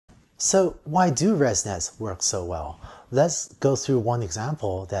So why do ResNets work so well? Let's go through one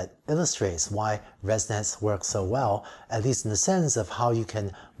example that illustrates why ResNets work so well, at least in the sense of how you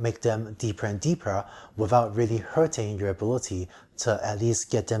can make them deeper and deeper without really hurting your ability to at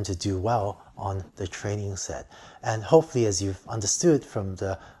least get them to do well on the training set. And hopefully, as you've understood from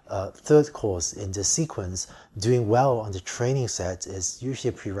the third course in this sequence, doing well on the training set is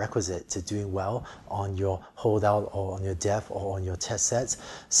usually a prerequisite to doing well on your holdout or on your def or on your test sets.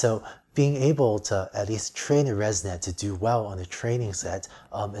 So being able to at least train a ResNet to do well on the training set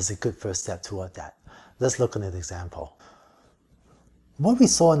is a good first step toward that. Let's look at an example. What we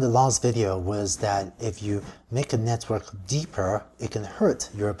saw in the last video was that if you make a network deeper, it can hurt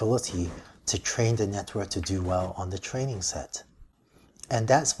your ability to train the network to do well on the training set. And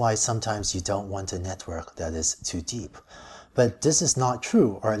that's why sometimes you don't want a network that is too deep. But this is not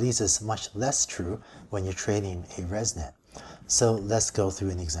true, or at least it's much less true when you're training a ResNet. So let's go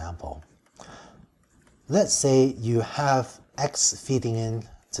through an example. Let's say you have X feeding in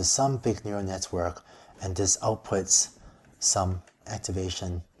to some big neural network, and this outputs some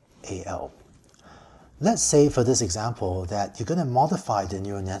activation AL. Let's say for this example that you're going to modify the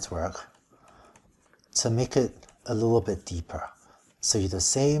neural network to make it a little bit deeper. So you do the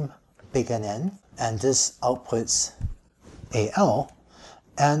same big NN, and this outputs AL,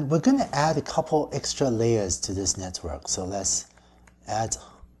 and we're going to add a couple extra layers to this network. So let's add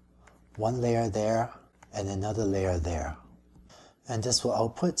one layer there and another layer there. And this will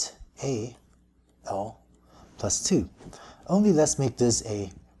output AL plus 2. Only let's make this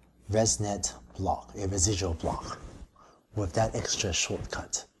a ResNet block, a residual block, with that extra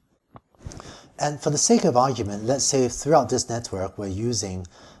shortcut. And for the sake of argument, let's say throughout this network we're using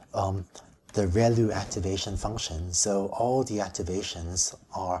the ReLU activation function. So all the activations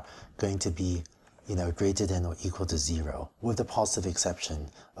are going to be greater than or equal to 0, with the positive exception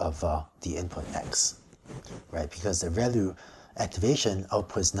of the input X, right? Because the ReLU activation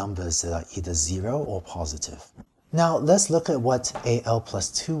outputs numbers that are either 0 or positive. Now let's look at what AL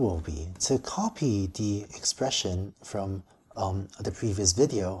plus 2 will be. To copy the expression from the previous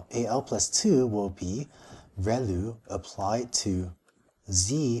video, AL plus 2 will be ReLU applied to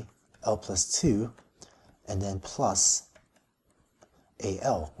ZL plus 2 and then plus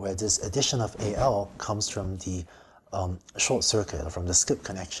AL, where this addition of AL comes from the short circuit, or from the skip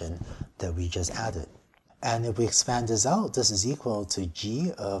connection that we just added. And if we expand this out, this is equal to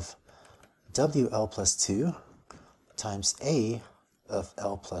G of WL plus 2 times A of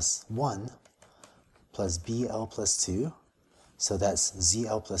L plus 1 plus BL plus 2. So that's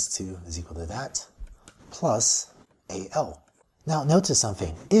ZL plus 2 is equal to that, plus AL. Now notice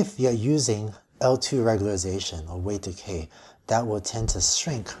something. If you're using L2 regularization or weight decay, that will tend to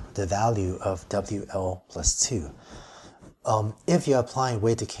shrink the value of WL plus 2. If you're applying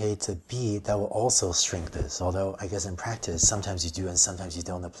weight decay to B, that will also shrink this, although I guess in practice sometimes you do and sometimes you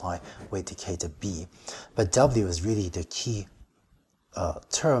don't apply weight decay to B. But W is really the key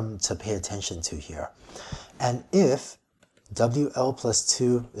term to pay attention to here. And if WL plus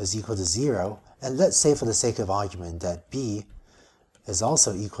 2 is equal to 0, and let's say for the sake of argument that B is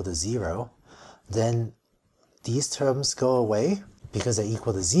also equal to 0, then these terms go away because they're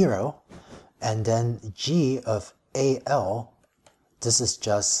equal to 0, and then G of AL, this is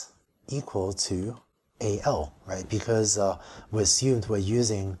just equal to AL, right? Because we assumed we're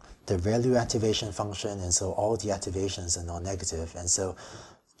using the ReLU activation function, and so all the activations are non-negative, and so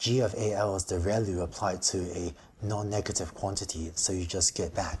G of AL is the ReLU applied to a non-negative quantity, so you just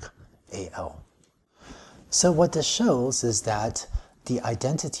get back AL. So what this shows is that the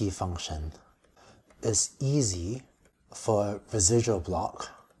identity function is easy for a residual block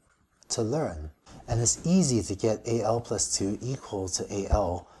to learn. And it's easy to get AL plus 2 equal to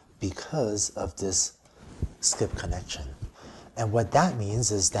AL because of this skip connection. And what that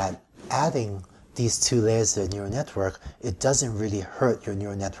means is that adding these two layers to a neural network, it doesn't really hurt your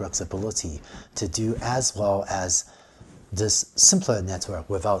neural network's ability to do as well as this simpler network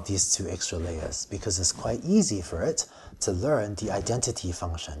without these two extra layers, because it's quite easy for it to learn the identity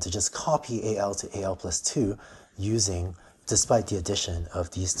function, to just copy AL to AL plus 2 despite the addition of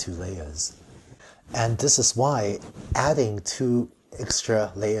these two layers. And this is why adding two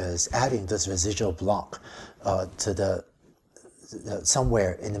extra layers, adding this residual block to the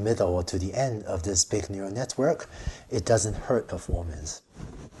somewhere in the middle or to the end of this big neural network, it doesn't hurt performance.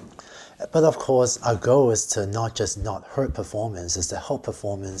 But of course, our goal is to not just not hurt performance, is to help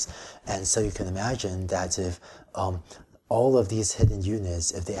performance. And so you can imagine that if all of these hidden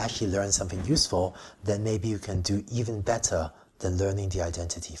units, if they actually learn something useful, then maybe you can do even better than learning the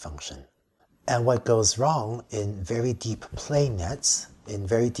identity function. And what goes wrong in very deep plane nets, in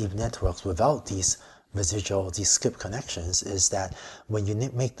very deep networks without these skip connections, is that when you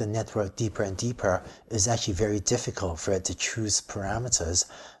make the network deeper and deeper, it's actually very difficult for it to choose parameters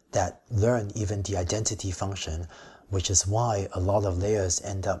that learn even the identity function, which is why a lot of layers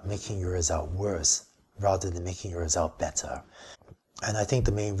end up making your result worse rather than making your result better. And I think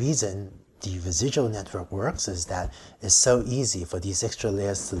the main reason the residual network works is that it's so easy for these extra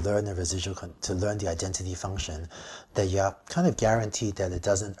layers to learn the identity function that you're kind of guaranteed that it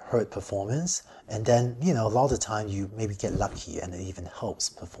doesn't hurt performance. And then, a lot of the time you maybe get lucky and it even helps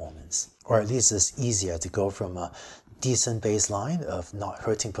performance. Or at least it's easier to go from a decent baseline of not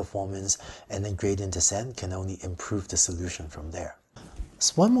hurting performance, and then gradient descent can only improve the solution from there.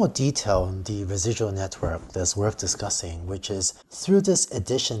 So one more detail in the residual network that's worth discussing, which is through this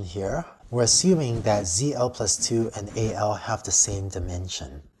addition here, we're assuming that ZL plus 2 and AL have the same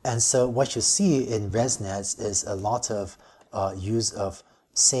dimension. And so what you see in ResNets is a lot of use of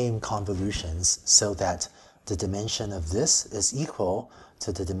same convolutions so that the dimension of this is equal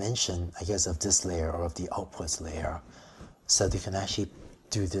to the dimension, I guess, of this layer or of the outputs layer. So they can actually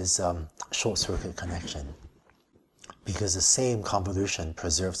do this short circuit connection, because the same convolution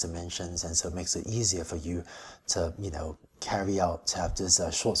preserves dimensions, and so it makes it easier for you to, to have this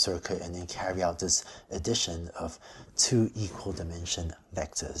short circuit and then carry out this addition of two equal dimension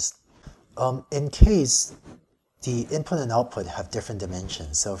vectors. In case the input and output have different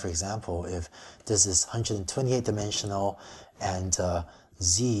dimensions, so for example, if this is 128 dimensional and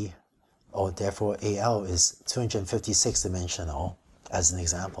Z, or therefore AL, is 256 dimensional, as an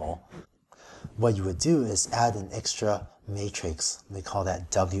example, what you would do is add an extra matrix. We call that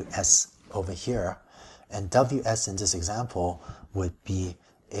WS over here. And WS in this example would be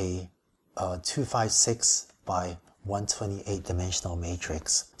a 256 by 128 dimensional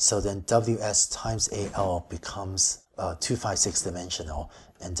matrix. So then WS times AL becomes 256 dimensional,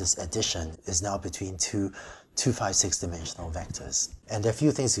 and this addition is now between two 256 dimensional vectors. And there are a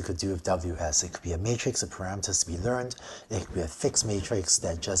few things you could do with WS. It could be a matrix of parameters to be learned. It could be a fixed matrix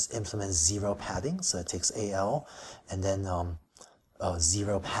that just implements zero padding. So it takes AL and then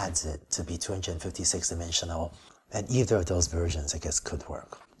zero pads it to be 256 dimensional. And either of those versions, I guess, could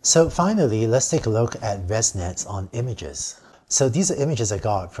work. So finally, let's take a look at ResNets on images. So these are images I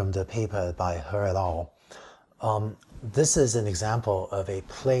got from the paper by He et al. This is an example of a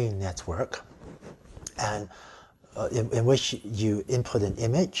plane network, and in which you input an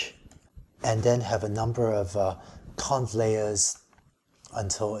image and then have a number of conv layers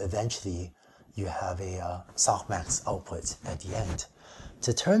until eventually you have a softmax output at the end.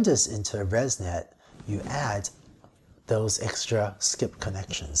 To turn this into a ResNet, you add those extra skip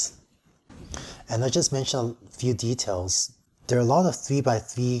connections. And I just mentioned a few details. There are a lot of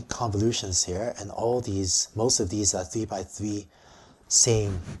 3x3 convolutions here, and most of these are 3x3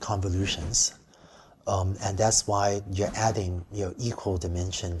 same convolutions. And that's why you're adding equal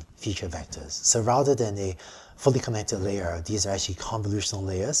dimension feature vectors. So rather than a fully connected layer, these are actually convolutional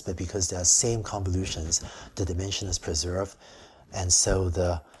layers, but because they're same convolutions, the dimension is preserved. And so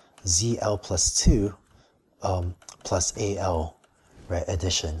the ZL plus 2 plus AL, right,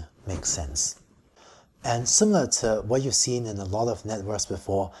 addition makes sense. And similar to what you've seen in a lot of networks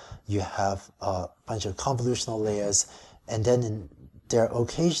before, you have a bunch of convolutional layers, and then there are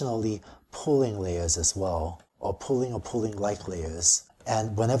occasionally pooling layers as well, or pooling-like layers.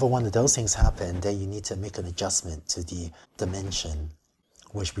 And whenever one of those things happen, then you need to make an adjustment to the dimension,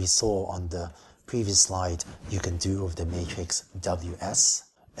 which we saw on the previous slide you can do with the matrix WS.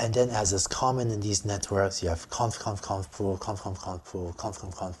 And then, as is common in these networks, you have conv pool,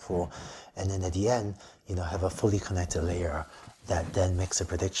 conv pool, and then at the end, have a fully connected layer that then makes a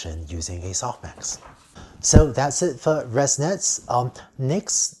prediction using a softmax. So that's it for ResNets.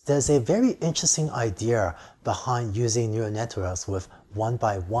 Next, there's a very interesting idea behind using neural networks with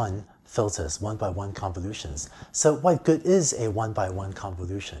one-by-one filters, one-by-one convolutions. So what good is a one-by-one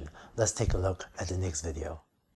convolution? Let's take a look at the next video.